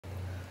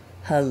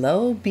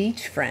Hello,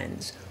 beach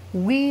friends.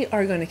 We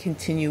are going to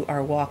continue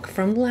our walk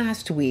from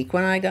last week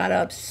when I got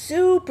up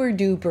super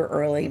duper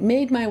early,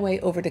 made my way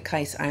over to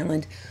Kice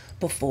Island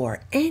before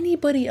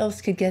anybody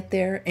else could get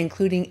there,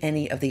 including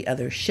any of the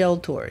other shell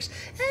tours.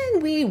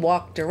 And we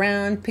walked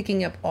around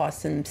picking up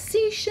awesome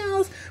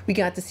seashells. We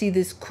got to see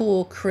this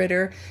cool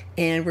critter,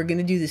 and we're going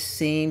to do the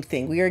same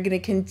thing. We are going to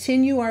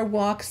continue our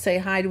walk, say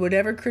hi to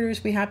whatever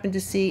critters we happen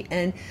to see,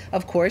 and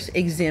of course,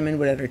 examine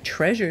whatever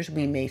treasures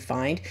we may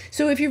find.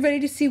 So if you're ready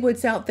to see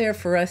what's out there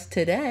for us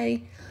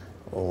today,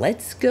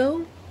 let's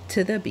go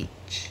to the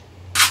beach.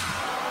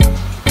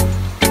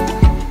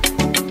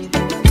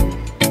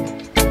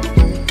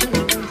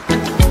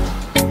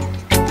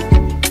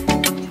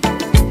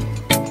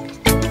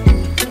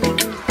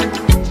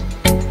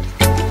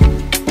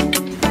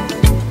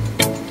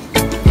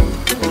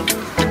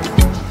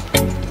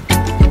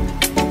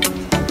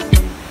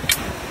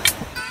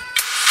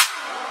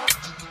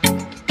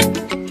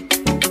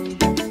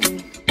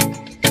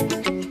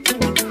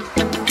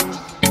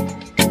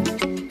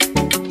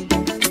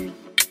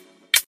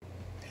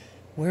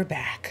 We're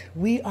back.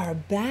 We are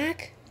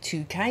back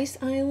to Kice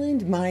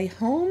Island, my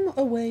home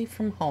away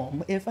from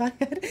home. If I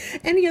had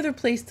any other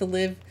place to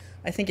live,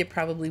 I think it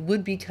probably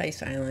would be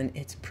Kice Island.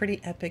 It's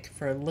pretty epic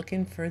for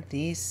looking for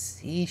these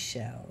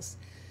seashells.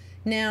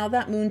 Now,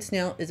 that moon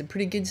snail is a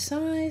pretty good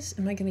size.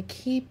 Am I going to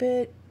keep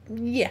it?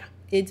 Yeah,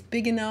 it's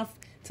big enough.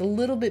 It's a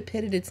little bit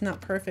pitted. It's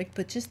not perfect,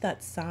 but just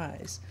that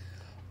size.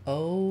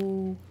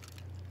 Oh,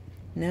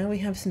 now we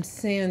have some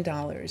sand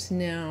dollars.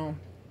 Now,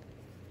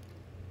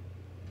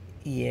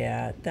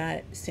 yeah,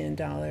 that sand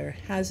dollar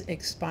has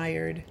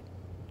expired.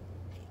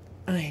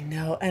 I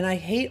know, and I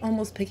hate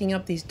almost picking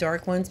up these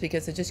dark ones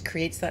because it just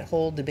creates that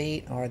whole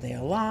debate. Are they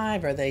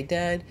alive? Are they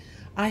dead?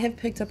 I have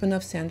picked up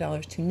enough sand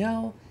dollars to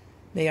know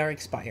they are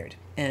expired.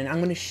 And I'm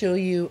going to show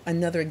you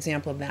another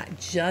example of that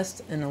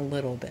just in a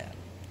little bit.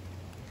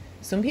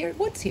 So I'm here.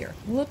 What's here?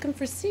 Looking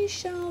for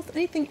seashells.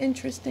 Anything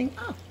interesting?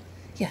 Oh,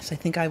 yes, I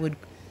think I would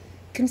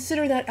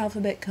consider that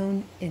alphabet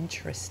cone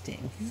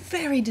interesting.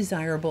 Very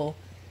desirable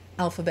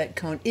alphabet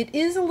cone. It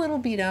is a little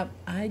beat up.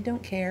 I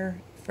don't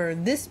care for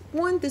this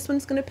one. This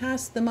one's going to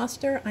pass the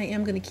muster. I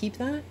am going to keep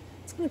that.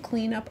 It's going to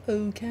clean up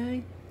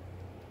okay.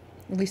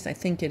 At least I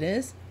think it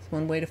is. It's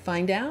one way to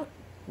find out.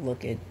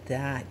 Look at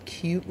that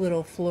cute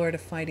little Florida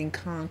fighting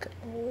conch.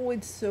 Oh,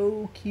 it's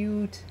so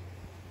cute.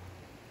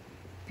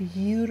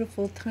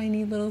 Beautiful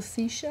tiny little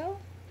seashell.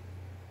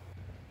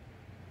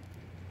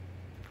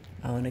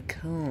 Oh, and a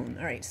cone.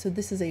 All right, so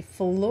this is a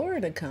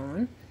Florida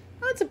cone.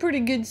 That's a pretty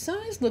good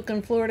size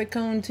looking Florida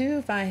cone too,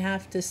 if I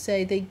have to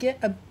say. They get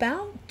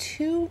about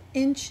 2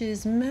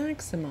 inches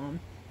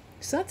maximum.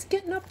 So that's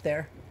getting up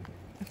there.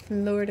 A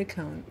Florida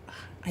cone.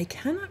 I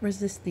cannot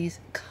resist these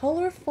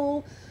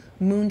colorful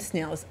moon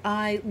snails.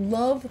 I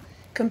love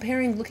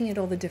comparing, looking at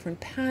all the different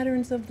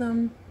patterns of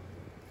them.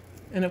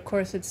 And of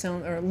course it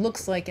sounds, or it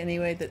looks like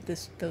anyway, that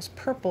those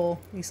purple,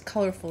 these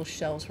colorful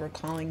shells were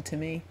calling to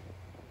me.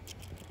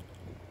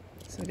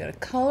 So we got a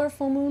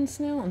colorful moon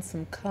snail and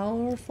some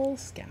colorful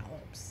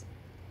scallops.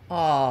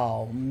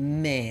 Oh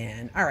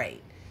man. All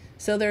right.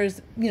 So there's,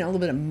 a little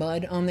bit of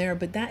mud on there,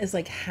 but that is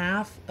like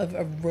half of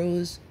a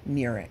rose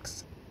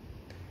murex.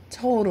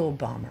 Total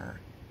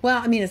bummer.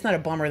 Well, I mean, it's not a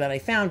bummer that I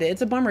found it.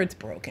 It's a bummer it's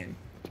broken.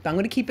 But I'm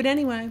going to keep it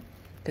anyway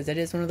because it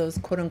is one of those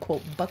quote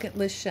unquote bucket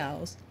list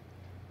shells.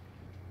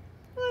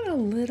 What a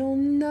little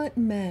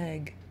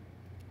nutmeg.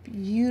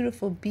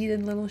 Beautiful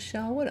beaded little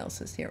shell. What else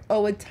is here?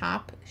 Oh, a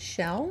top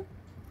shell.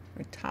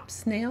 Or top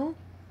snail.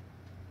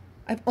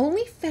 I've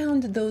only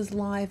found those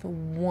live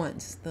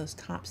once, those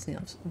top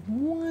snails,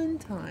 one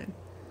time.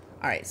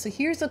 All right, so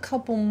here's a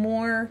couple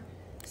more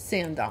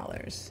sand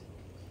dollars,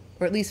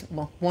 or at least,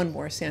 well, one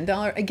more sand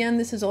dollar. Again,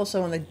 this is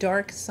also on the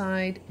dark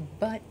side,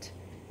 but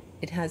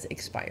it has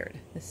expired.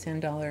 The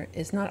sand dollar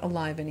is not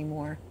alive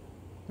anymore.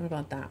 What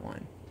about that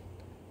one?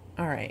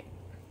 All right,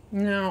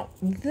 now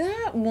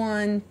that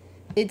one,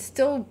 it's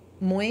still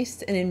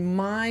moist, and in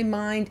my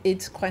mind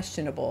it's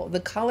questionable. The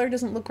color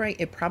doesn't look right.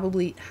 It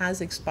probably has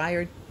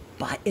expired,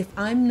 but if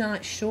I'm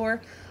not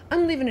sure,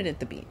 I'm leaving it at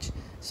the beach.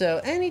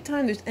 So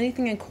anytime there's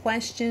anything in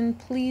question,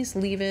 please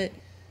leave it.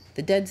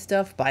 The dead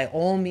stuff, by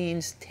all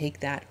means,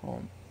 take that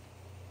home.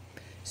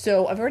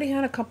 So I've already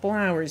had a couple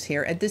hours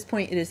here. At this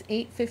point it is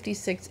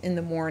 8:56 in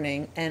the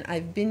morning, and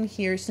I've been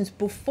here since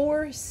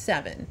before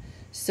 7.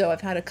 So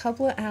I've had a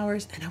couple of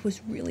hours, and I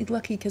was really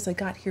lucky because I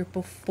got here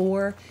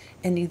before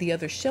any of the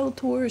other shell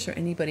tours or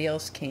anybody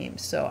else came.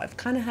 So I've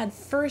kind of had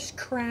first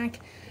crack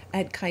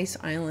at Kice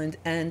Island,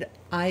 and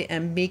I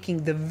am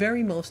making the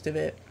very most of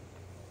it.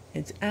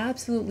 It's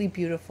absolutely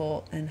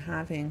beautiful and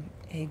having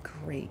a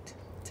great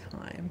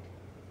time.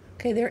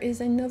 Okay, there is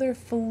another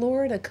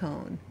Florida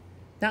cone.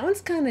 That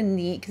one's kind of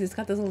neat because it's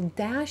got those little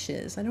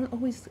dashes. I don't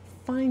always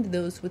find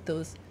those with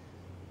those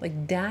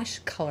like dash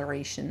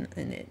coloration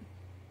in it.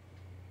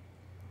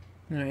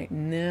 All right,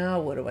 now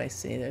what do I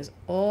see? There's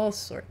all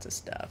sorts of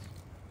stuff.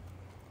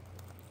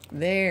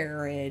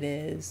 There it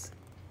is.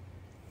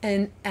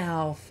 An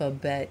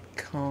alphabet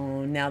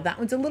cone. Now that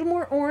one's a little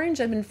more orange.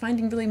 I've been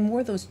finding really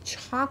more of those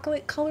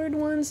chocolate colored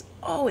ones.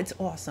 Oh, it's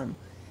awesome.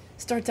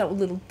 Starts out with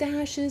little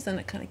dashes, and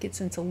it kind of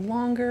gets into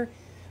longer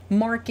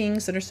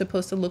markings that are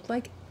supposed to look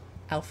like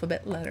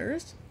alphabet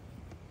letters.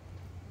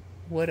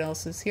 What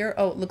else is here?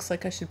 Oh, it looks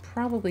like I should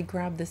probably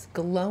grab this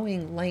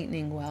glowing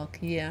lightning whelk.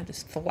 Yeah,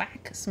 just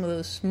thwack some of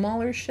those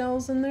smaller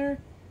shells in there.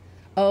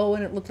 Oh,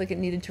 and it looked like it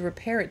needed to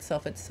repair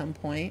itself at some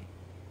point.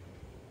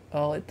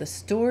 Oh, the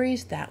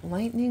stories that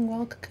lightning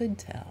whelk could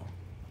tell.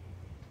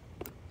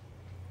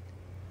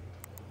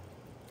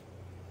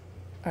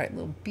 All right,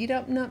 little beat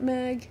up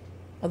nutmeg.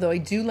 Although I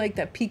do like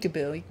that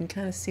peekaboo. You can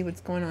kind of see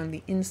what's going on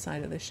the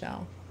inside of the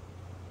shell.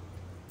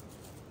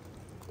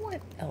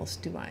 What else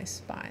do I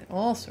spy?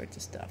 All sorts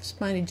of stuff.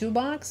 Spiny jewel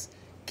box.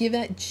 Give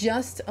it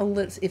just a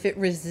little. If it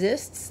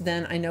resists,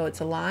 then I know it's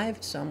alive.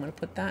 So I'm going to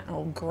put that.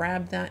 I'll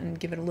grab that and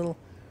give it a little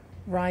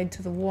ride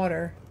to the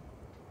water.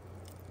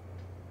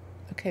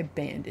 Okay,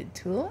 banded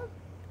tulip.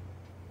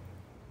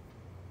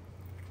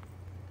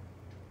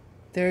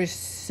 There's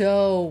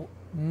so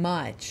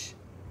much.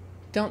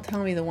 Don't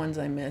tell me the ones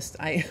I missed.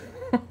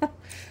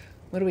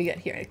 What do we got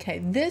here? Okay,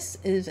 this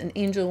is an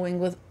angel wing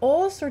with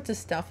all sorts of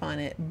stuff on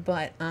it,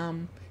 but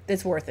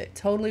it's worth it.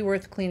 Totally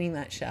worth cleaning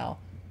that shell.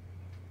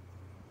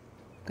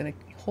 I'm gonna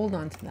hold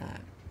on to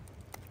that.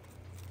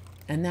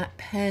 And that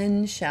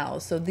pen shell.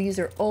 So these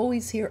are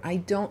always here. I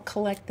don't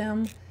collect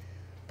them,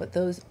 but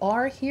those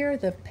are here,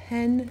 the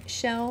pen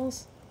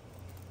shells.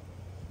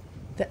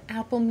 The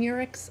apple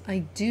murex I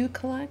do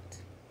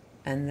collect,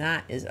 and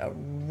that is a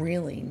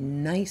really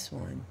nice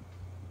one.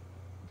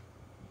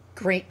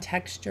 Great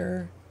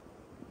texture.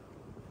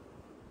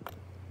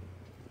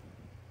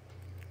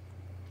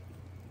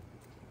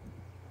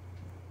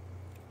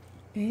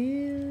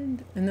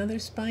 And another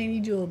spiny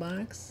jewel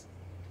box.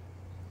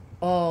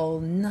 Oh,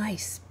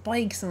 nice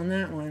spikes on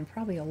that one,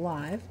 probably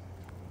alive.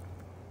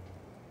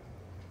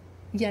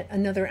 Yet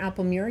another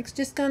apple murex,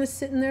 just kind of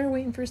sitting there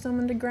waiting for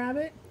someone to grab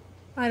it.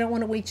 I don't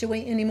want to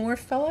wait anymore,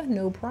 fella.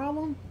 No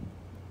problem.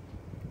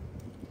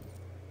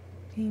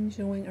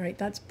 Angel wing. All right,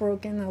 that's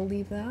broken. I'll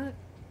leave that.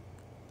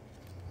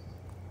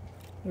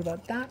 What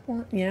about that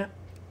one? Yeah.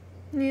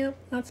 Yeah,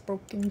 that's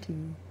broken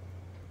too.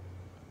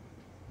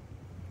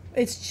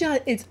 It's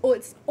just,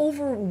 it's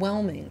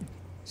overwhelming.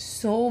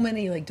 So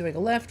many, like, do I go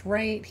left,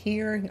 right,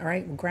 here? All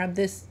right, we'll grab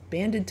this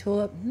banded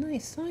tulip.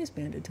 Nice size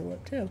banded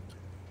tulip too.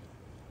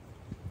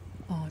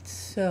 Oh, it's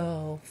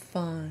so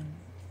fun.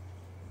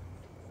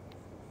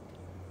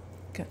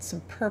 Got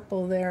some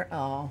purple there.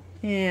 Oh,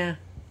 yeah.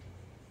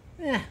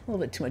 A little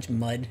bit too much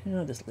mud.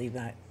 I'll just leave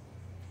that.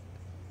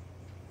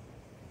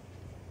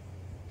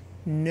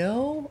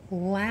 No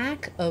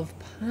lack of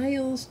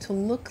piles to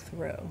look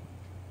through.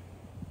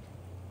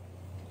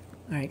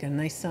 All right, got a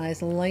nice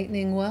size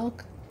lightning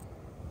whelk.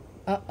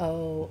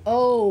 Uh-oh.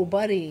 Oh,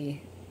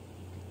 buddy.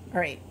 All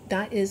right,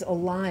 that is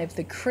alive.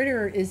 The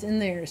critter is in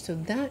there, so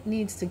that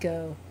needs to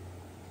go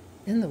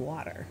in the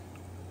water.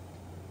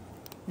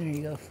 There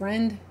you go,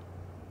 friend.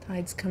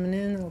 Tide's coming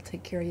in. I'll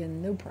take care of you,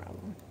 no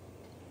problem.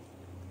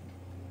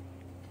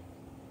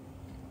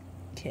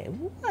 Okay,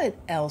 what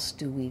else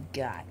do we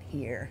got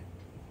here?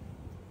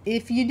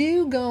 If you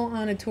do go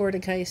on a tour to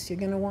Kice, you're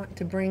going to want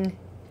to bring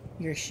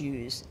your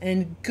shoes,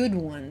 and good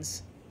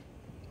ones.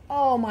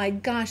 Oh my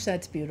gosh,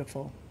 that's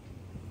beautiful.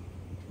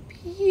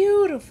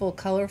 Beautiful,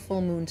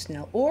 colorful moon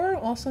snail, or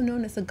also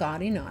known as the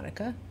gaudy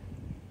nautica.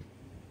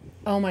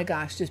 Oh my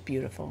gosh, just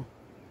beautiful.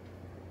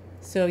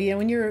 So yeah,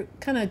 when you're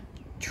kind of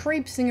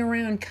traipsing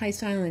around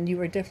Kice Island,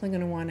 you are definitely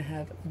going to want to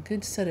have a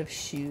good set of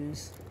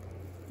shoes.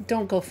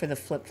 Don't go for the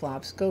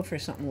flip-flops. Go for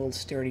something a little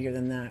sturdier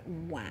than that.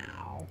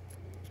 Wow.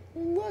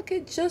 Look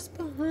at just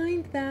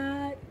behind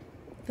that.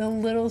 The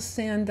little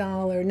sand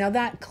dollar. Now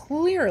that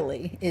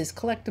clearly is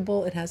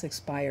collectible. It has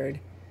expired.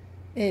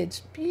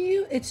 It's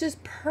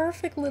just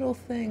perfect little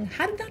thing.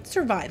 How did that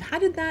survive? How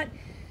did that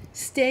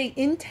stay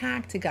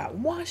intact? It got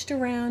washed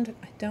around.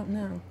 I don't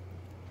know.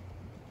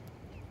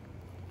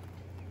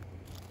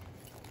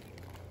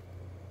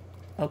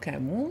 Okay,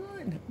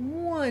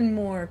 one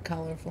more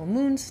colorful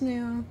moon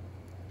snail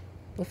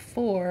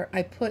before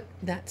I put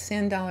that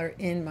sand dollar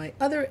in my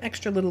other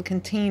extra little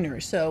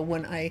container. So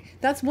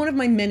that's one of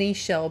my many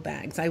shell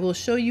bags. I will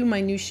show you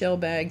my new shell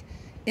bag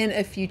in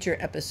a future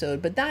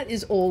episode, but that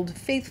is Old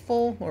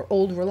Faithful or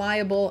Old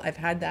Reliable. I've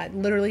had that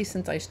literally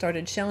since I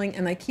started shelling,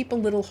 and I keep a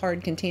little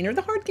hard container.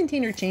 The hard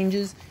container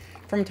changes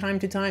from time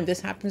to time.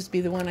 This happens to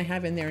be the one I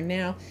have in there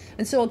now,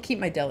 and so I'll keep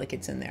my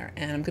delicates in there,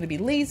 and I'm going to be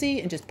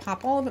lazy and just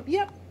pop all of them.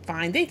 Yep,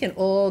 fine, they can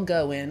all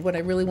go in. What I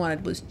really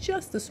wanted was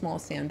just the small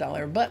sand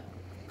dollar, but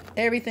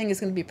everything is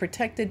going to be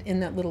protected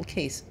in that little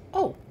case.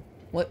 Oh,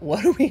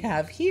 what do we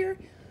have here?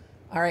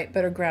 All right,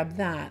 better grab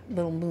that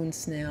little moon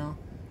snail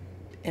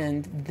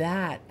and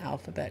that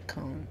alphabet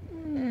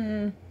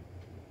cone.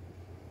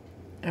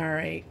 All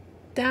right,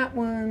 that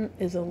one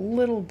is a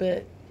little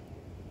bit,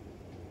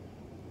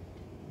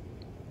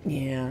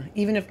 yeah,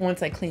 even if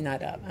once I clean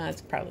that up,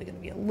 that's probably going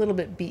to be a little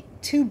bit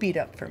too beat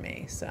up for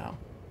me. So,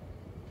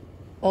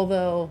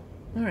 although,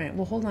 all right,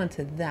 we'll hold on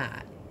to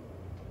that.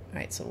 All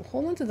right, so we'll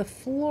hold on to the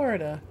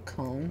Florida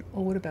cone.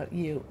 Oh, what about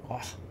you?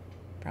 Oh,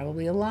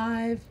 probably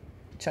alive.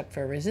 Check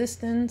for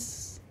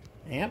resistance.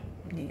 Yep,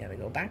 you gotta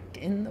go back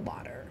in the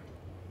water.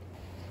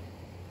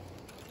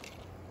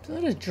 So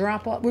let us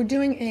drop off. We're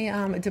doing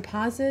a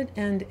deposit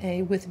and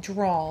a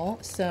withdrawal.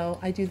 So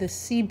I do the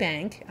sea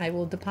bank. I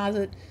will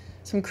deposit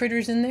some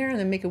critters in there and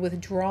then make a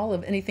withdrawal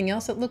of anything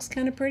else that looks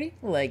kind of pretty,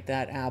 like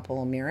that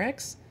apple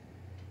murex.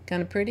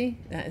 Kind of pretty.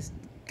 That is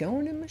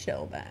going in my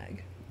shell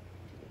bag.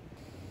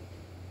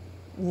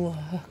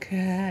 Look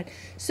at.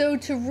 So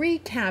to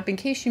recap, in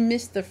case you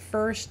missed the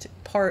first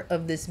part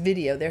of this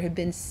video, there have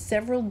been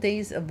several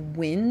days of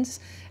winds,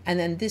 and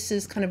then this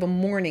is kind of a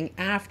morning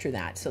after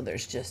that. So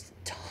there's just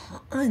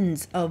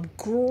tons of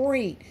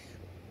great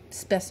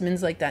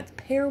specimens like that.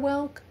 Pear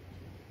whelk,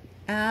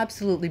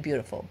 absolutely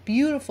beautiful.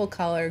 Beautiful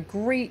color,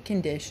 great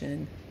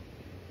condition.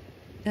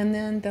 And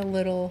then the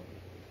little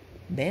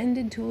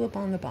banded tulip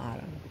on the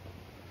bottom.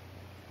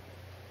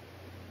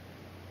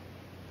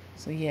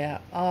 So yeah,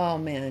 oh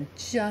man,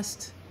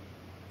 just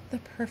the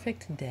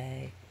perfect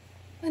day.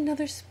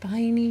 Another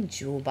spiny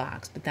jewel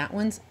box, but that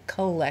one's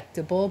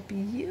collectible.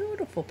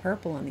 Beautiful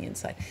purple on the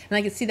inside. And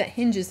I can see that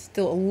hinge is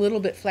still a little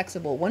bit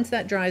flexible. Once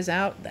that dries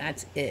out,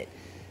 that's it.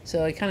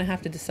 So you kind of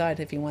have to decide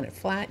if you want it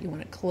flat, you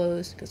want it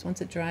closed, because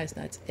once it dries,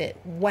 that's it.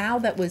 Wow,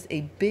 that was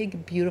a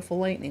big, beautiful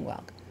lightning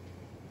whelk.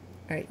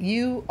 All right,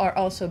 you are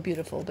also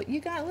beautiful, but you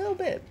got a little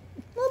bit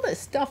of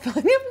stuff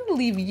on you. I'm gonna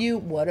leave you.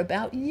 What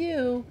about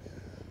you?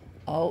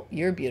 Oh,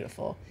 you're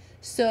beautiful.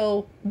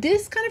 So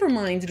this kind of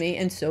reminds me,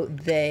 and so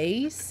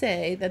they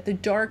say that the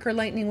darker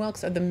lightning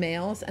whelks are the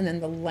males and then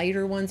the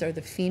lighter ones are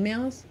the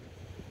females.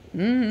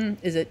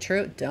 Is it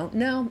true? Don't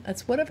know.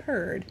 That's what I've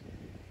heard.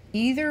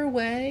 Either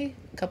way,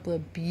 a couple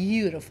of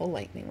beautiful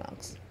lightning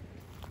whelks.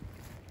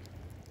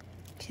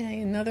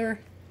 Okay, another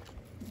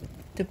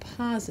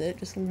deposit.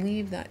 Just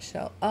leave that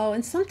shell. Oh,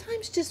 and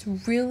sometimes just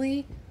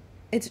really,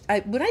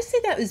 when I say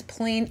that is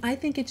plain, I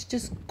think it's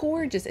just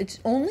gorgeous. It's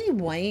only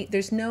white.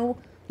 There's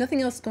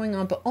nothing else going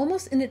on, but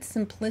almost in its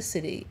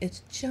simplicity,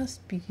 it's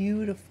just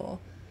beautiful.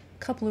 A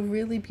couple of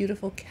really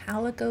beautiful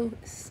calico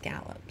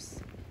scallops.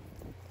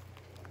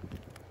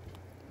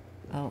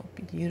 Oh,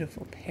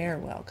 beautiful pear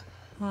whelk.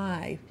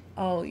 Hi.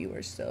 Oh, you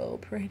are so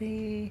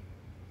pretty.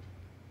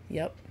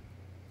 Yep.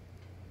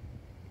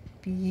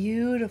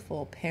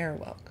 Beautiful pear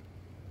whelk.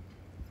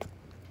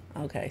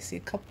 Okay, see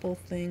a couple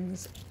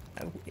things.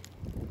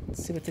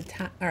 Let's see what's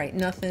attached. All right,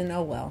 nothing.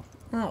 Oh, well.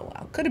 Oh,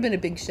 well. Could have been a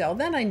big shell.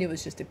 Then I knew it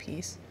was just a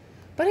piece.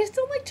 But I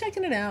still like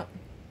checking it out.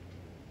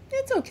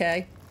 It's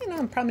okay. You know,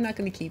 I'm probably not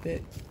going to keep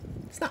it.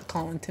 It's not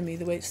calling to me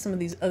the way some of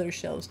these other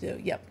shells do.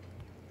 Yep.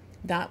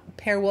 That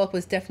pear whelk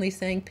was definitely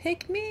saying,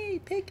 pick me,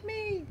 pick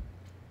me.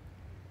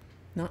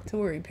 Not to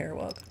worry, pear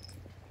whelk.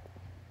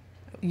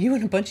 You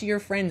and a bunch of your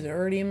friends are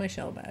already in my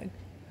shell bag.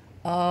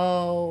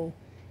 Oh,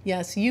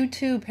 yes, you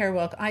too, pear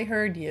whelk. I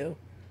heard you.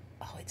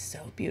 Oh, it's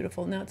so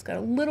beautiful. Now it's got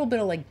a little bit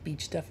of like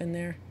beach stuff in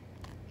there.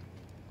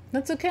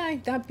 That's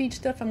okay. That beach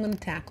stuff I'm going to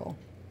tackle.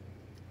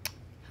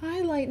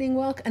 Hi, lightning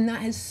whelk. And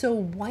that is so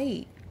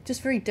white.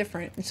 Just very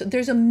different. So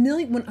there's a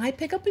million, when I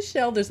pick up a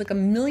shell, there's like a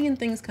million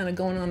things kind of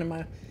going on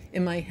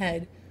in my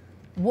head.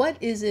 What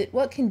is it?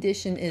 What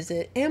condition is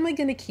it? Am I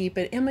going to keep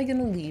it? Am I going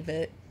to leave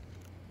it?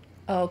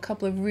 Oh, a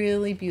couple of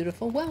really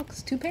beautiful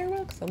whelks. Two pear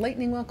whelks, a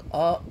lightning whelk.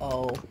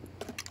 Uh-oh.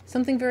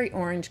 Something very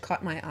orange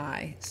caught my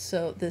eye.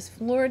 So this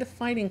Florida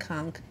fighting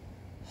conch,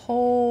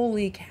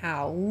 holy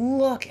cow,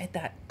 look at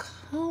that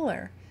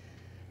color.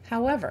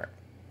 However,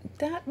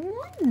 that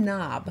one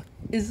knob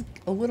is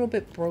a little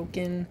bit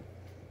broken.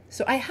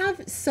 So I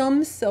have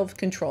some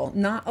self-control,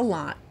 not a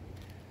lot.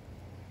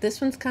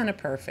 This one's kind of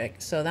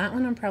perfect. So that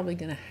one I'm probably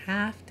going to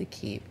have to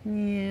keep.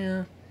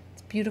 Yeah,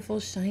 it's beautiful,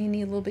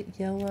 shiny, a little bit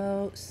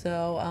yellow.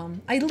 So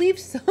I leave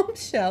some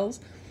shells,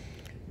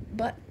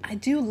 but I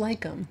do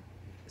like them.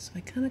 So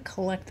I kind of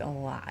collect a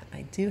lot.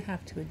 I do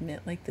have to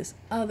admit, like this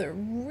other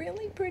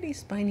really pretty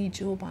spiny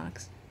jewel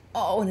box.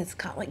 Oh, and it's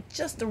got like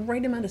just the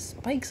right amount of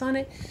spikes on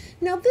it.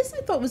 Now this I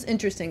thought was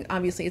interesting.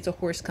 Obviously it's a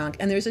horse conch,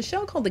 and there's a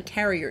shell called the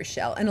carrier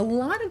shell. And a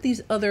lot of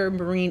these other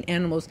marine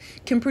animals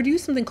can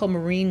produce something called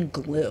marine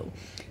glue.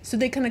 So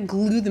they kind of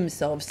glue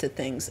themselves to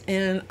things.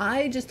 And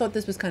I just thought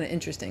this was kind of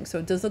interesting. So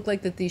it does look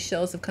like that these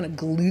shells have kind of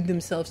glued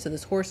themselves to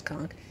this horse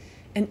conch.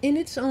 And in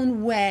its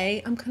own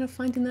way, I'm kind of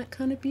finding that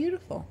kind of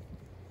beautiful.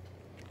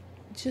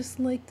 Just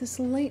like this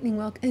lightning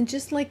whelk and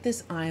just like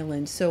this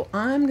island. So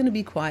I'm going to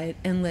be quiet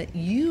and let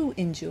you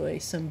enjoy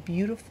some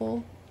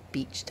beautiful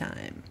beach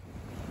time.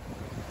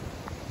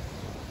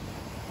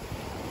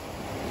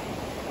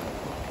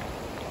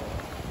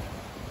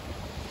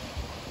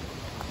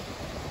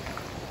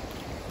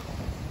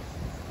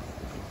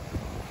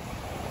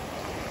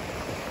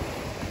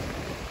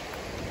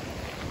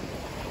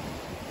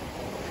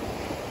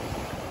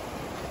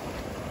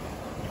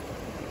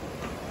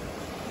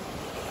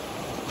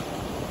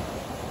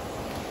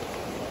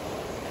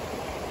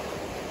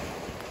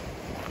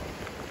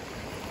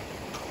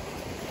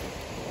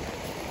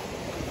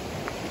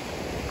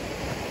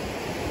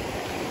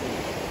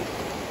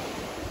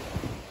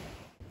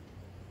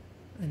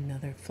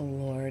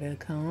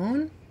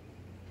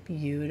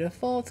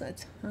 Beautiful. It's a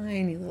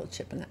tiny little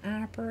chip in the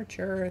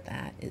aperture.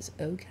 That is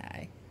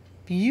okay.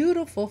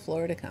 Beautiful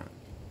Florida cone.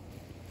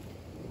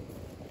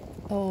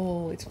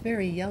 Oh, it's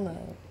very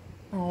yellow.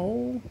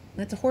 Oh,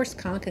 that's a horse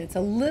conch, and it's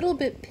a little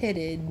bit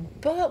pitted,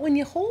 but when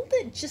you hold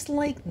it just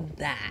like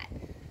that,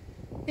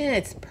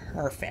 it's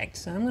perfect.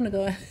 So I'm going to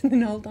go ahead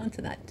and hold on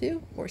to that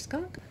too. Horse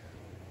conch.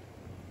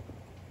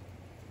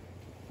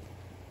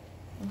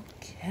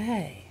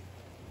 Okay.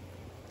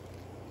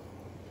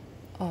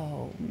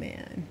 Oh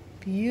man,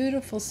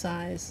 beautiful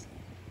size.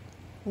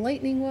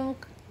 Lightning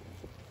whelk.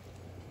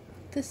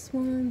 This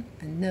one,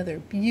 another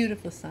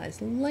beautiful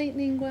size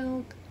lightning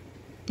whelk.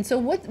 And so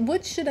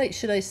what should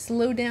I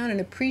slow down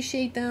and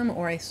appreciate them,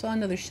 or I saw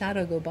another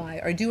shadow go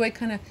by, or do I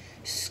kind of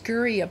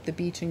scurry up the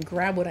beach and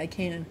grab what I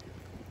can?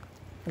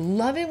 I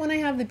love it when I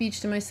have the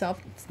beach to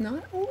myself. It's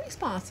not always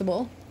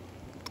possible.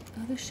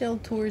 Other shell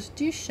tours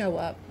do show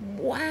up.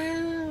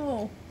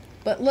 Wow.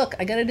 But look,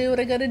 I gotta do what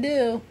I gotta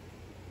do.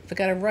 If I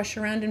gotta rush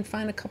around and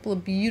find a couple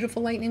of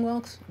beautiful lightning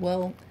whelks,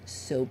 well,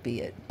 so be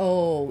it.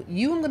 Oh,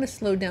 you I'm gonna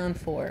slow down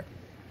for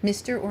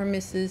Mr. or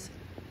Mrs.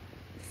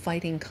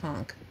 Fighting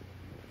Conch.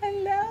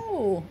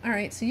 Hello. All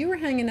right, so you were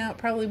hanging out,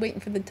 probably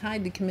waiting for the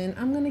tide to come in.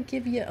 I'm gonna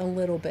give you a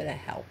little bit of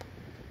help.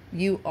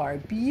 You are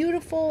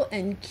beautiful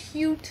and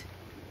cute.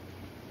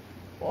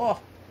 Oh,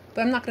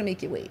 but I'm not gonna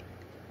make you wait.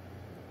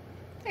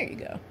 There you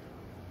go.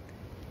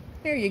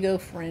 There you go,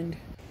 friend.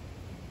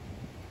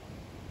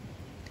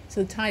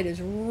 So the tide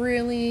has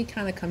really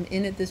kind of come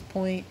in at this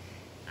point.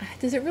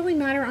 Does it really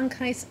matter on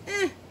Kice?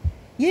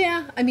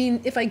 Yeah, I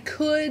mean, if I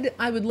could,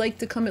 I would like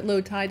to come at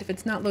low tide. If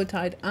it's not low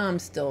tide,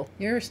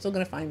 you're still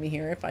going to find me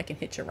here if I can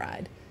hitch a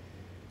ride.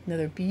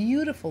 Another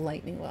beautiful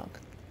lightning whelk.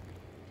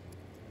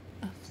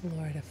 A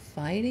Florida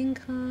fighting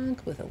conch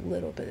with a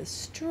little bit of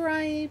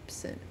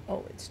stripes. And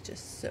oh, it's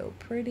just so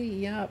pretty.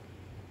 Yep.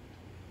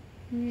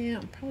 Yeah,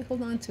 I'll probably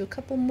hold on to a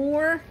couple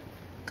more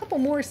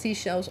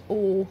seashells.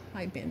 Oh,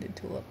 hi banded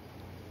tulip.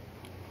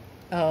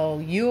 Oh,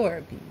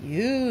 you're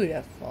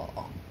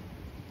beautiful.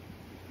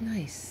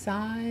 Nice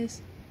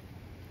size.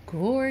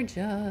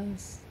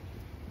 Gorgeous.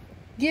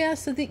 Yeah,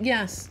 so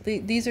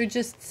these are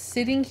just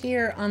sitting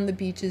here on the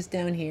beaches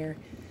down here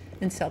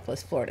in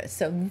Southwest Florida.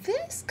 So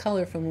this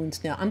colorful moon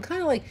snail, I'm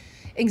kind of like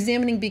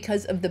examining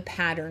because of the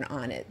pattern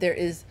on it. There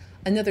is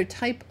another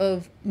type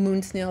of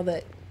moon snail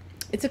that,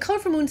 it's a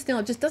colorful moon snail,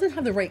 it just doesn't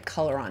have the right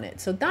color on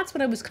it. So that's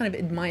what I was kind of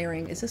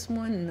admiring. Is this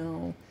one?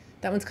 No.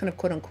 That one's kind of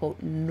quote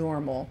unquote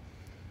normal.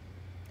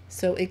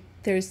 So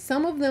there's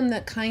some of them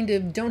that kind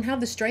of don't have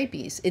the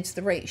stripies. It's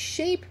the right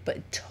shape,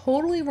 but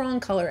totally wrong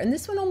color. And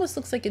this one almost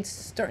looks like it's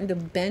starting to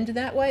bend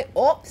that way.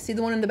 Oh, see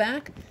the one in the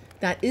back?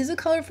 That is a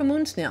colorful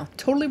moon snail.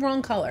 Totally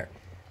wrong color.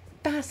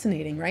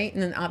 Fascinating, right?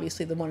 And then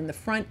obviously the one in the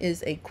front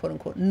is a quote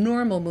unquote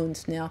normal moon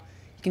snail.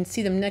 You can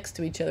see them next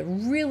to each other.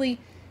 Really,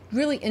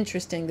 really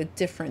interesting, the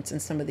difference in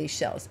some of these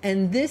shells.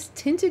 And this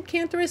tinted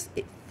cantharus,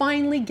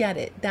 finally get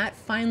it. That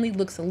finally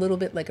looks a little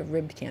bit like a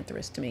ribbed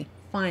cantharus to me.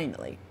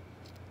 Finally.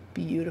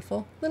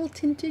 Beautiful little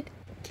tinted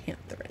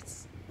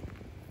cantharus.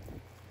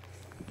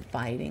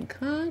 Fighting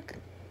conch.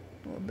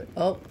 A little bit,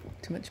 oh,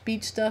 too much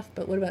beach stuff,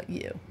 but what about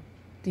you?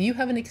 Do you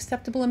have an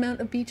acceptable amount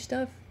of beach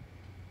stuff?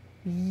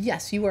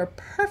 Yes, you are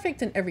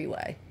perfect in every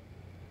way.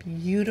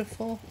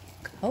 Beautiful,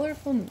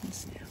 colorful moon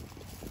snail.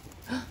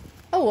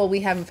 Oh, well,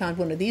 we haven't found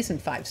one of these in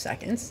 5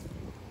 seconds.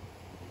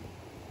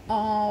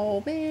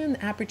 Oh, man,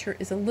 the aperture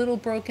is a little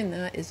broken.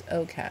 That is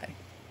okay.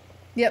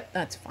 Yep,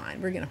 that's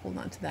fine. We're going to hold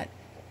on to that.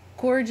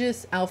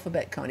 Gorgeous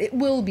alphabet cone. It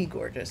will be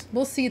gorgeous.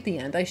 We'll see at the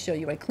end. I show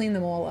you. I clean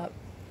them all up.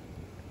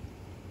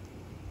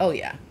 Oh,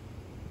 yeah.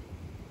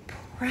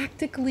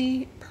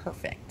 Practically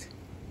perfect.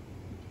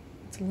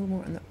 It's a little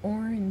more on the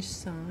orange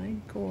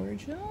side.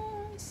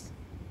 Gorgeous.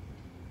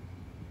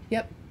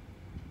 Yep.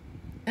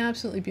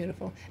 Absolutely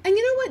beautiful. And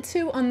you know what,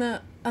 too? On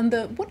the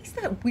what is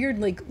that weird,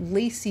 like,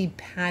 lacy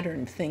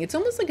pattern thing? It's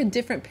almost like a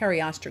different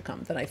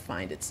periostracum that I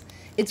find.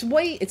 It's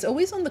white. It's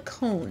always on the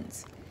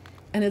cones.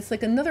 And it's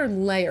like another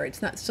layer.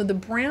 It's not, so the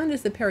brown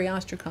is the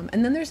periostracum.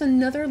 And then there's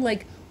another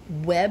like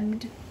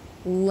webbed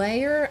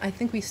layer. I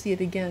think we see it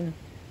again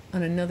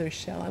on another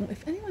shell.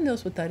 If anyone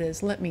knows what that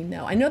is, let me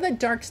know. I know that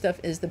dark stuff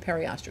is the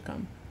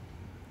periostracum.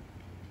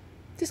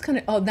 Just kind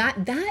of, oh,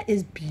 that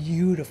is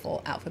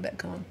beautiful alphabet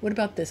cone. What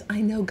about this?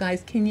 I know,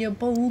 guys, can you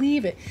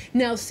believe it?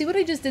 Now, see what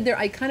I just did there?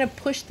 I kind of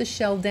pushed the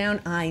shell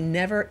down. I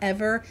never,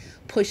 ever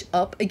push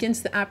up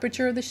against the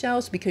aperture of the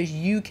shells because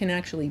you can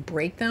actually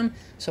break them.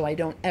 So I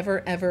don't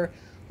ever, ever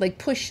like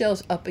push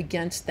shells up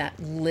against that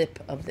lip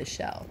of the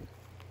shell.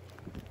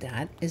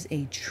 That is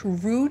a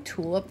true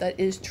tulip. That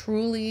is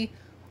truly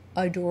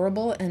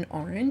adorable and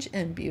orange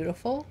and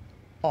beautiful.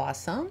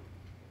 Awesome.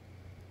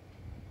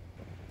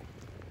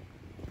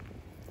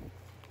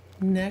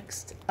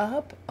 Next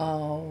up,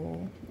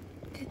 oh,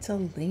 it's a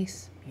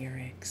lace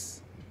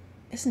murex.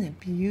 Isn't it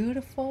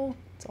beautiful?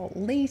 It's all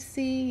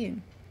lacy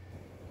and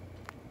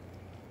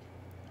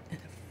a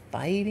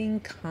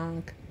fighting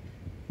conch.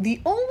 The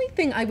only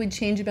thing I would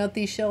change about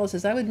these shells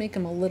is I would make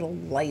them a little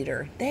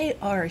lighter. They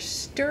are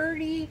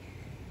sturdy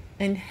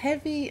and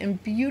heavy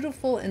and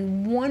beautiful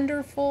and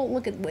wonderful.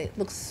 Look at, wait, it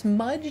looks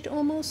smudged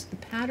almost, the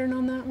pattern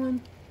on that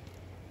one.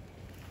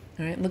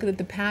 All right, look at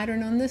the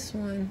pattern on this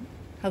one.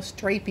 How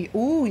stripy.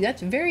 Ooh,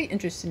 that's very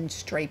interesting,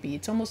 stripy.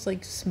 It's almost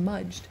like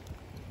smudged.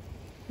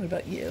 What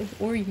about you?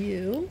 Or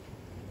you?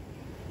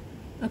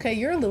 Okay,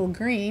 you're a little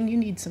green. You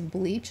need some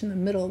bleach in the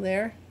middle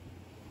there.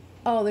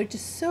 Oh, they're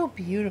just so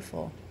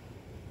beautiful.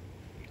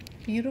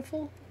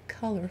 Beautiful,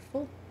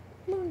 colorful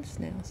moon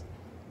snails.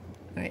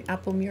 All right,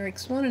 Apple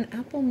Murex 1 and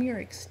Apple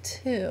Murex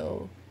 2.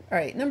 All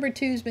right, number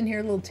 2's been here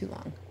a little too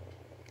long.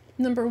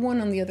 Number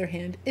 1, on the other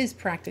hand, is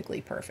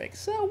practically perfect.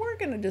 So we're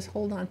going to just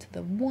hold on to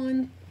the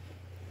 1.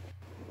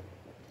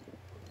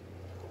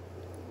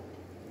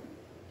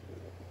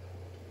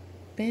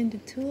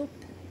 Banded tulip,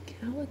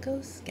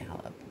 calico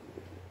scallop.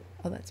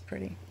 Oh, that's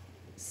pretty.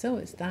 So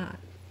is that.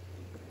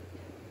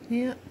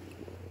 Yeah.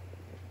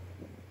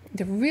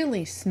 They're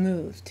really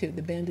smooth too.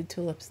 The banded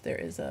tulips, there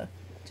is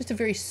just a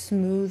very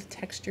smooth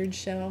textured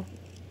shell.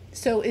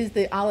 So is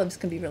the olives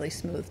can be really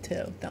smooth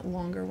too, that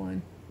longer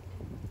one.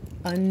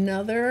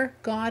 Another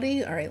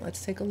gaudy. All right,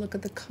 let's take a look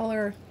at the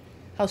color.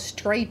 How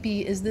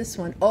stripy is this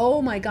one?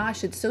 Oh my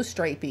gosh, it's so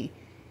stripy.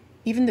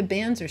 Even the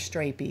bands are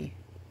stripy.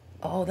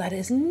 Oh, that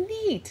is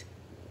neat.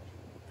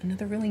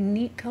 Another really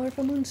neat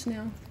colorful moon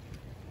snail.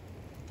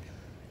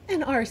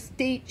 And our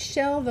state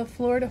shell, the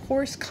Florida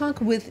horse conch,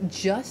 with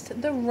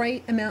just the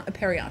right amount of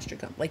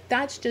periostracum. Like,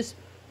 that's just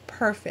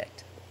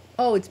perfect.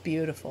 Oh, it's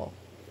beautiful.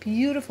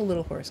 Beautiful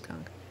little horse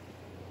conch.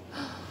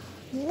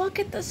 Look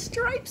at the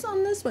stripes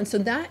on this one. So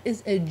that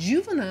is a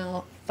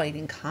juvenile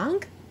fighting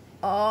conch.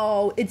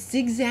 Oh, it's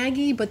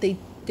zigzaggy, but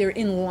they're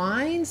in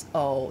lines.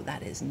 Oh,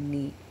 that is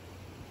neat.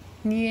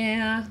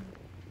 Yeah.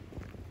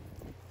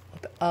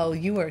 Oh,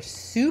 you are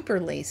super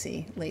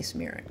lacy, lace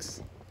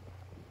murex.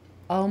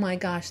 Oh my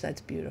gosh,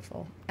 that's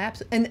beautiful.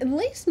 Absolutely. And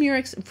lace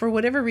murex, for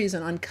whatever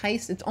reason, on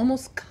Kice, it's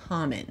almost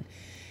common.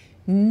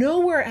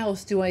 Nowhere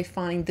else do I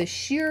find the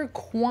sheer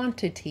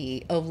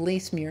quantity of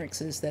lace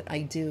murexes that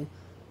I do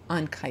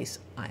on Kice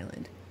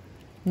Island.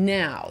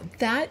 Now,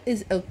 that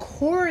is a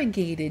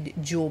corrugated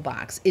jewel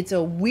box. It's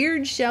a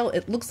weird shell.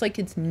 It looks like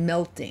it's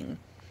melting.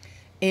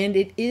 And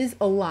it is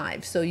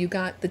alive. So you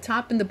got the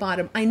top and the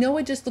bottom. I know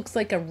it just looks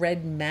like a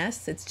red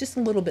mess. It's just a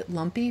little bit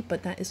lumpy,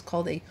 but that is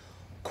called a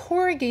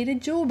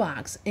corrugated jewel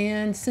box.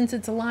 And since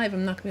it's alive,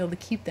 I'm not gonna be able to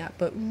keep that,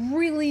 but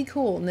really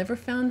cool. Never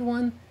found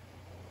one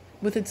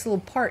with its little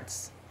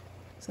parts.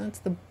 So that's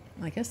the,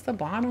 I guess the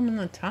bottom and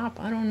the top.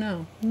 I don't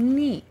know.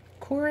 Neat.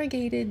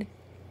 Corrugated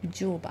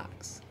jewel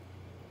box.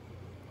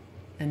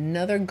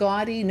 Another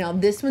gaudy. Now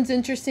this one's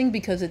interesting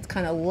because it's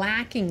kind of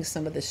lacking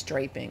some of the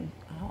striping.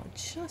 Oh,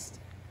 just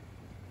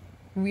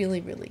really,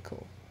 really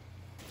cool.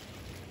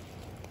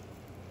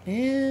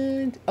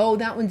 And, oh,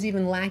 that one's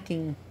even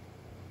lacking.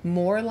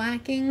 More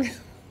lacking.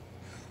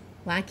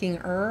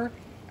 Lacking-er.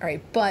 All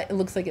right, but it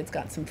looks like it's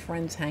got some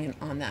friends hanging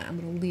on that. I'm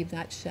going to leave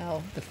that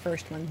shell, the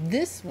first one.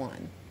 This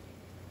one,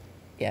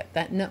 yeah,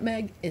 that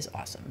nutmeg is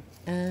awesome.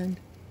 And,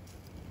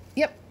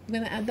 yep, I'm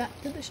going to add that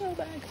to the shell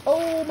bag.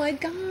 Oh, my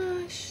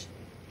gosh.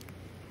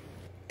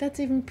 That's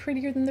even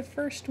prettier than the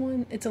first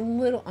one. It's a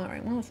little, all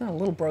right, well, it's not a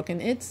little broken.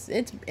 It's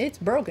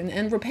broken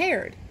and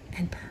repaired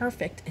and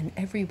perfect in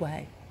every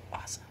way.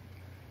 Awesome.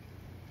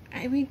 All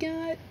right, we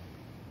got,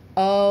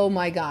 oh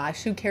my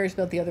gosh, who cares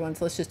about the other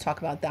ones? Let's just talk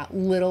about that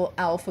little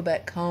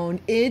alphabet cone.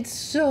 It's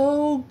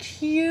so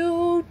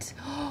cute.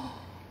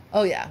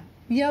 Oh yeah,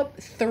 yep,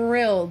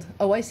 thrilled.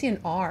 Oh, I see an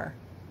R.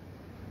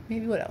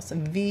 Maybe what else? A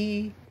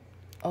V.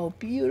 Oh,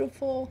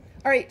 beautiful.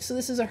 All right, so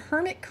this is a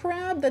hermit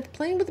crab that's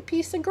playing with a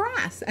piece of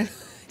grass. And I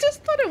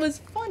just thought it was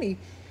funny.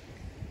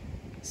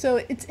 So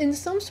it's in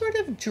some sort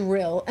of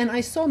drill, and I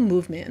saw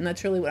movement, and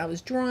that's really what I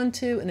was drawn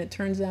to. And it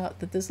turns out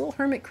that this little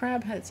hermit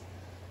crab has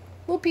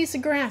a little piece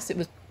of grass it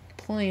was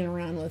playing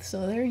around with.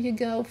 So there you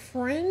go,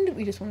 friend.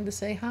 We just wanted to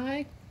say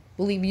hi.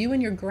 We'll leave you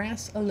and your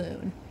grass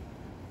alone.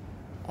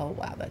 Oh,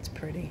 wow, that's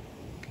pretty.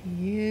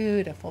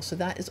 Beautiful. So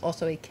that is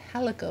also a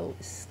calico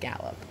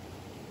scallop.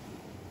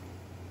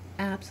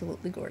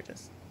 Absolutely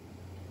gorgeous.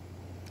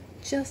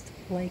 Just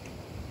like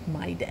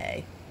my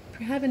day.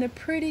 We're having a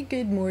pretty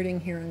good morning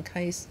here on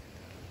Kice.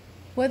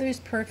 Weather's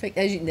perfect.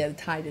 As you know, the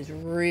tide is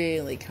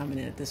really coming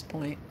in at this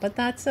point, but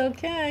that's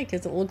okay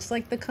because it looks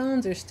like the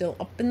cones are still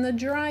up in the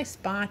dry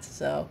spots.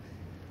 So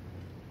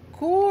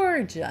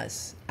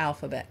gorgeous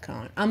alphabet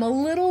cone. I'm a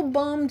little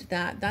bummed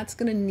that that's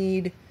going to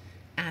need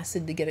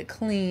acid to get it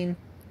clean,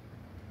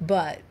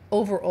 but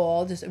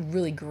overall, just a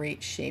really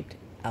great shaped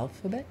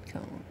alphabet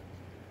cone.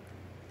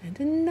 And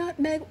a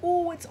nutmeg.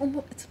 Oh, it's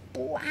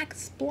black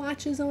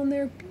splotches on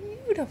there.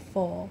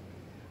 Beautiful.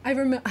 I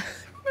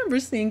remember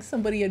seeing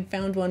somebody had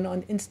found one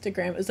on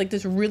Instagram. It was like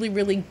this really,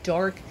 really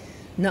dark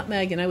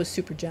nutmeg, and I was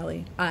super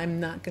jelly.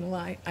 I'm not gonna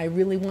lie. I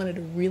really wanted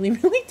a really,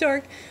 really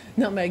dark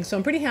nutmeg, so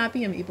I'm pretty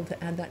happy I'm able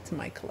to add that to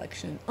my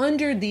collection.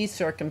 Under these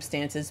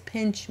circumstances,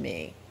 pinch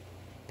me.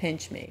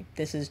 Pinch me.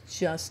 This is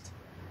just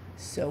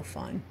so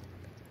fun.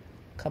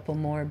 A couple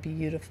more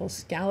beautiful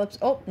scallops.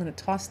 Oh, I'm gonna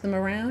toss them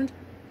around.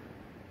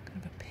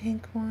 Kind of a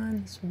pink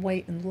one, this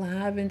white and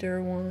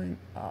lavender one.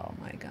 Oh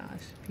my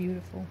gosh,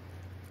 beautiful.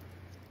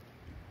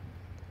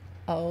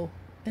 Oh,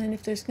 and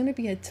if there's going to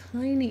be a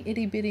tiny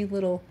itty bitty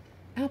little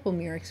apple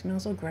murex, might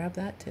as well grab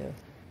that too.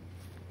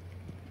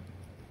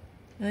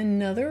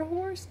 Another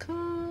horse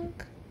conch.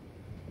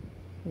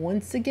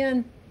 Once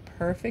again,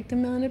 perfect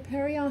amount of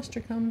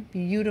periostracum.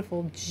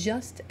 Beautiful,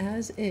 just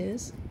as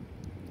is.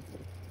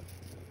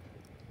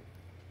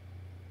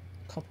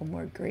 Couple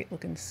more great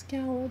looking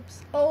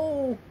scallops.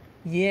 Oh,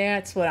 yeah,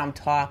 that's what I'm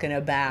talking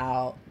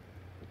about.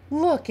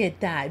 Look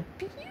at that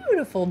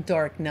beautiful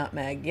dark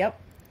nutmeg. Yep,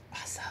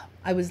 awesome.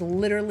 I was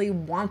literally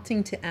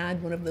wanting to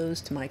add one of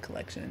those to my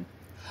collection.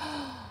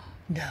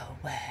 No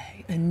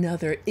way,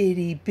 another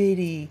itty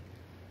bitty.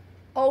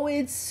 Oh,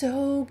 it's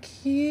so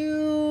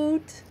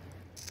cute.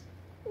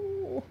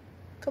 Ooh,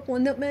 a couple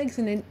of nutmegs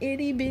and an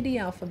itty bitty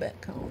alphabet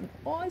cone.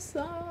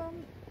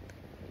 Awesome.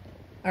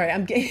 All right,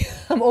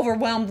 I'm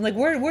overwhelmed. Like,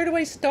 where do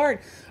I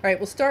start? All right,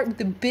 we'll start with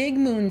the big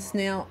moon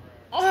snail.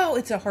 Oh,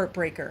 it's a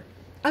heartbreaker.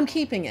 I'm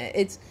keeping it.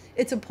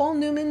 It's a Paul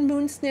Newman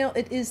moon snail.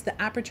 It is,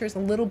 the aperture is a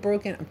little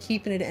broken. I'm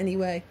keeping it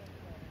anyway.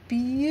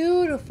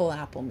 Beautiful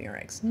apple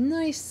murex.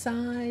 Nice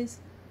size.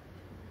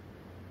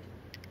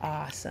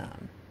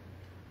 Awesome.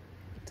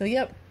 So,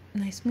 yep,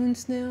 nice moon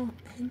snail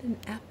and an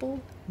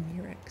apple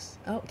murex.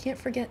 Oh, can't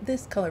forget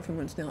this colorful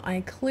moon snail.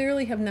 I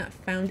clearly have not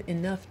found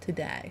enough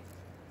today.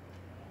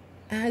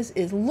 As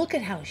is, look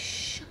at how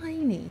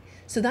shiny.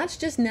 So that's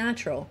just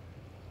natural.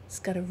 It's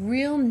got a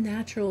real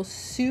natural,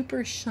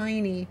 super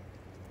shiny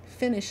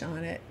finish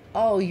on it.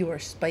 Oh, you are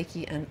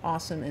spiky and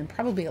awesome and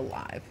probably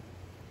alive.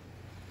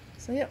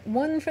 So yeah,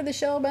 one for the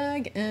shell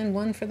bag and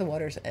one for the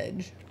water's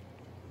edge.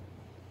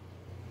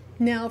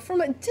 Now,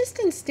 from a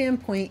distance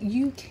standpoint,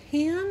 you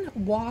can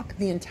walk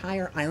the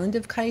entire island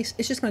of Kice.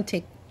 It's just going to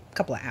take a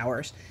couple of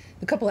hours.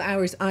 The couple of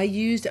hours I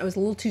used, I was a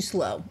little too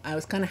slow. I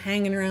was kind of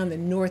hanging around the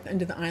north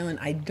end of the island.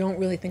 I don't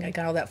really think I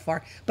got all that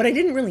far, but I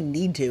didn't really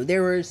need to.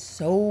 There was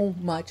so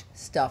much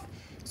stuff.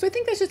 So I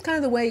think that's just kind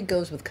of the way it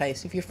goes with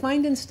Kice. If you're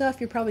finding stuff,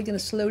 you're probably going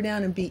to slow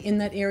down and be in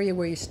that area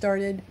where you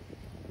started.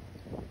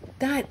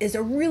 That is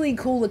a really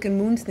cool looking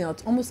moon snail.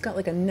 It's almost got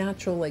like a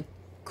natural, like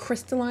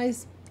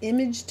crystallized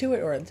image to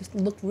it, or it just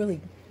looked really,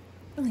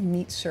 really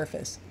neat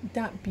surface.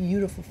 That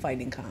beautiful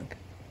fighting conch.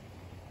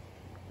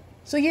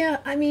 So yeah,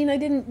 I mean, I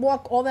didn't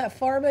walk all that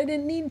far, but I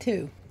didn't need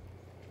to.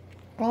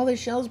 All the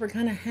shells were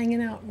kind of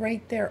hanging out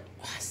right there.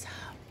 Awesome.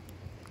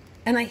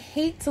 And I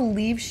hate to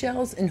leave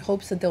shells in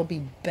hopes that there'll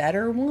be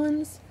better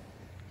ones.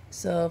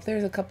 So if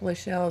there's a couple of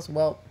shells,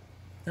 well,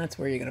 that's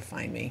where you're going to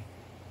find me.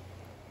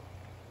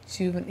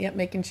 Yep,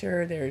 making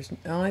sure there's,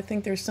 oh, I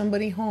think there's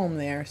somebody home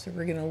there. So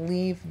we're going to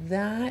leave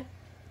that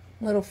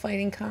little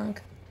fighting conch.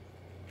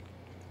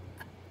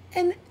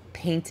 And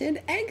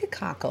painted egg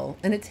cockle.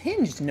 And it's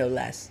hinged, no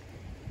less.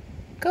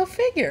 Go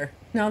figure.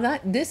 Now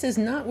this is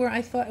not where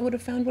I thought I would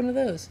have found one of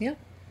those. Yep.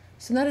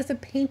 So that is a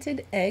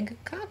painted egg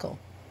cockle.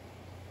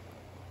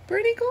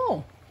 Pretty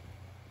cool.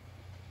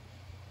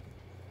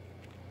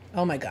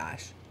 Oh my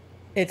gosh.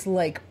 It's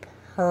like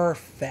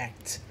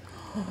perfect.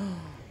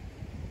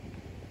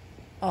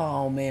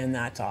 Oh man,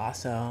 that's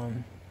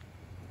awesome.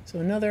 So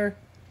another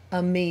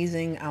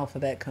amazing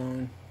alphabet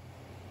cone.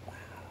 Wow.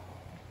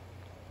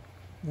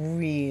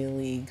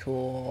 Really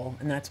cool.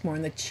 And that's more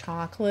in the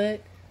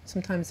chocolate.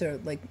 Sometimes they're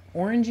like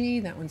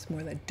orangey. That one's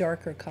more that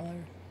darker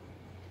color.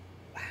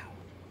 Wow.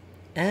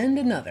 And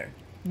another.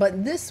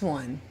 But this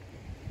one,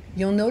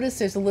 you'll notice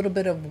there's a little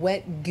bit of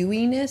wet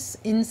gooiness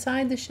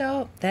inside the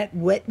shell. That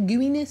wet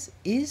gooiness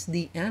is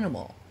the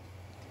animal.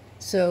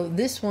 So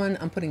this one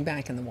I'm putting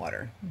back in the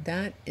water.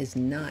 That is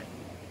not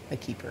a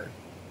keeper.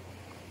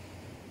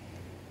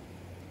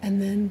 And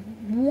then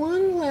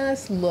one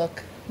last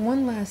look,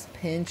 one last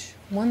pinch,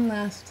 one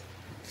last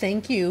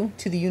thank you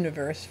to the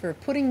universe for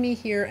putting me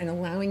here and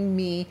allowing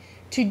me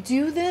to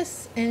do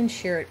this and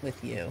share it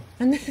with you.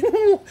 And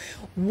then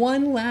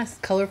one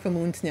last colorful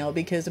moon snail,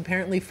 because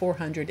apparently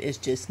 400 is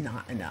just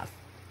not enough.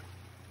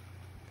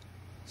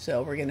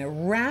 So we're going to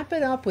wrap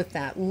it up with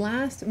that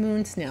last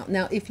moon snail.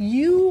 Now, if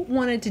you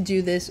wanted to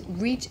do this,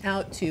 reach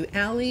out to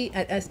Allie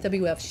at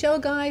SWF Shell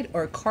Guide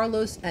or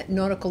Carlos at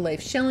Nautical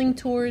Life Shelling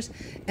Tours,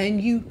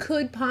 and you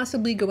could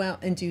possibly go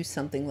out and do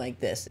something like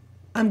this.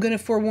 I'm going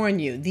to forewarn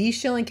you, these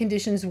shelling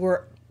conditions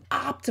were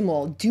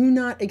optimal. Do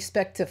not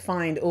expect to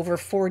find over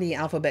 40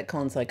 alphabet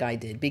cones like I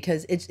did,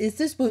 because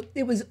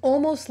it was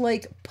almost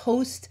like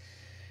post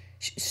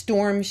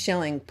storm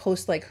shelling,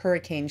 post like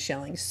hurricane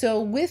shelling.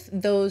 So with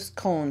those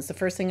cones, the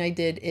first thing I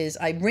did is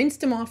I rinsed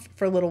them off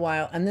for a little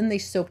while, and then they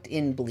soaked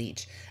in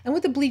bleach. And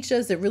what the bleach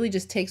does, it really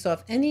just takes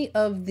off any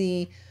of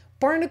the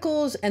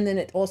barnacles, and then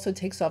it also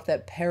takes off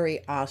that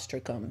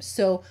periostracum.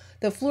 So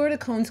the Florida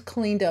cones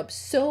cleaned up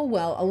so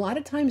well. A lot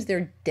of times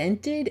they're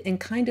dented and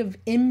kind of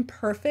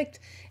imperfect,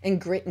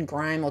 and grit and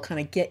grime will kind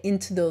of get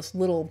into those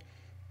little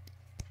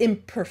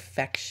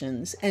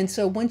imperfections. And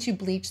so once you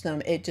bleach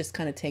them, it just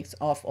kind of takes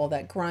off all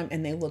that grime,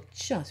 and they look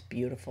just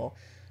beautiful.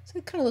 So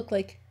it kind of look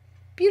like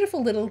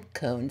beautiful little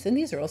cones. And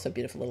these are also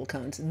beautiful little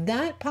cones.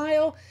 That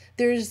pile,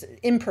 there's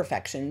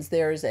imperfections.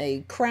 There's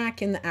a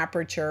crack in the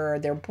aperture.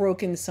 They're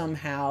broken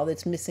somehow.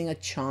 That's missing a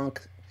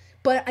chunk.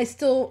 But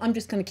I'm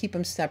just going to keep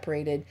them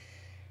separated.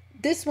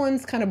 This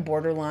one's kind of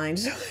borderline.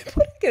 So I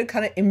put it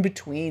kind of in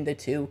between the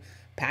two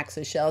packs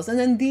of shells. And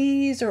then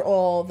these are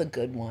all the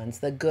good ones,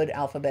 the good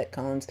alphabet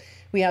cones.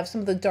 We have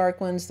some of the dark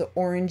ones, the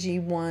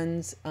orangey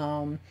ones.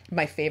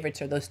 My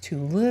favorites are those two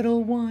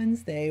little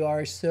ones. They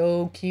are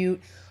so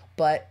cute.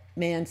 But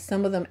man,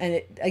 some of them,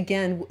 and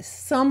again,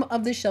 some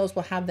of the shells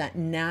will have that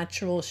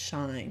natural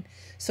shine.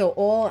 So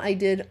all I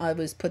did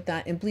was put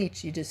that in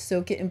bleach. You just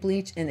soak it in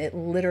bleach and it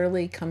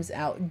literally comes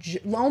out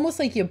almost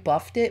like you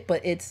buffed it,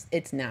 but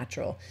it's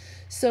natural.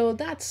 So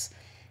that's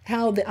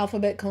how the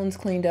alphabet cones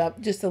cleaned up.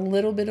 Just a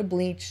little bit of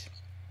bleach.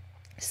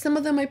 Some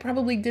of them I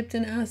probably dipped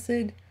in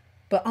acid,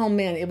 but oh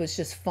man, it was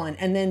just fun.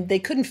 And then they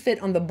couldn't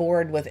fit on the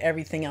board with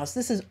everything else.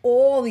 This is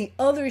all the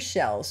other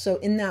shells. So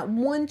in that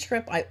one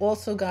trip, I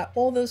also got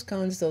all those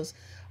cones, those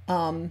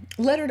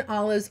lettered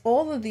olives,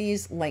 all of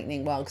these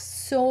lightning bugs,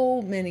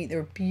 so many.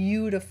 They're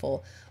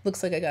beautiful.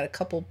 Looks like I got a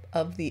couple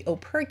of the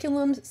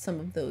operculums, some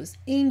of those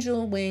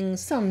angel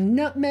wings, some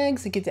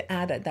nutmegs. I get to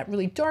add that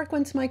really dark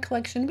one to my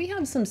collection. We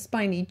have some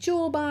spiny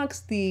jewel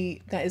box.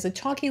 That is a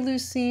chalky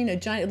lucine, a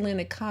giant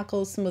Atlantic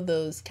cockle, some of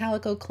those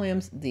calico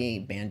clams, the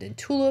banded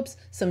tulips,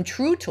 some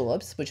true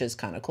tulips, which is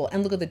kind of cool.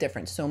 And look at the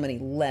difference. So many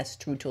less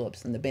true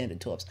tulips than the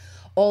banded tulips.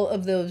 All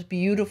of those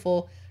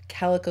beautiful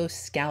calico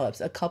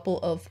scallops, a couple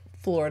of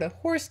Florida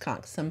horse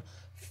conchs, some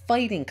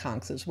fighting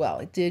conchs as well.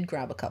 I did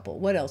grab a couple.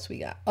 What else we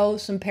got? Oh,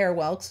 some pear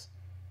whelks,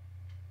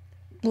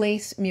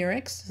 lace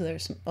murex. So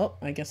there's some, oh,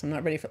 I guess I'm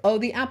not ready for, oh,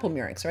 the apple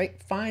murex, right?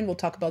 Fine, we'll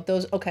talk about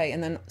those. Okay,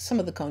 and then some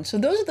of the cones. So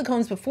those are the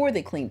cones before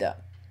they cleaned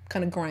up.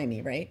 Kind of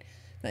grimy, right?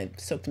 I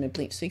soaked them in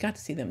bleach, so you got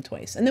to see them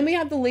twice. And then we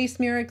have the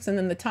lace murex, and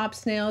then the top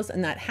snails,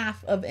 and that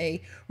half of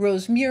a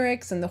rose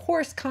murex, and the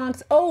horse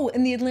conchs. Oh,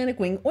 and the Atlantic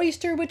wing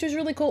oyster, which is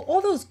really cool. All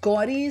those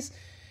gaudies.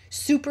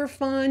 Super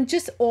fun,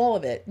 just all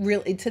of it.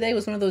 Really, today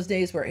was one of those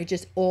days where it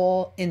just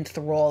all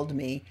enthralled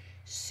me.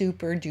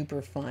 Super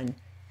duper fun.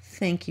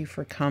 Thank you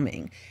for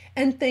coming.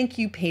 And thank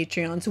you,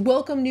 Patreons.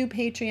 Welcome, new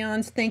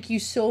Patreons. Thank you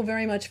so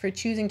very much for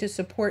choosing to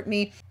support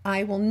me.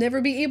 I will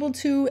never be able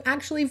to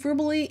actually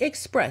verbally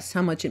express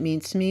how much it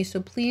means to me, so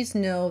please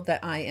know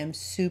that I am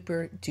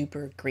super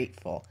duper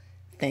grateful.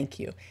 Thank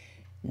you.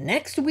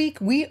 Next week,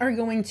 we are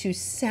going to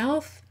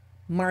South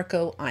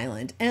Marco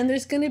Island, and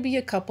there's going to be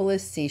a couple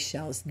of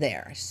seashells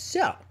there.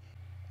 So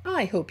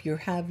I hope you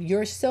have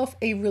yourself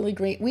a really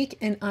great week,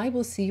 and I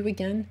will see you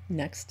again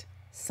next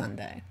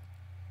Sunday.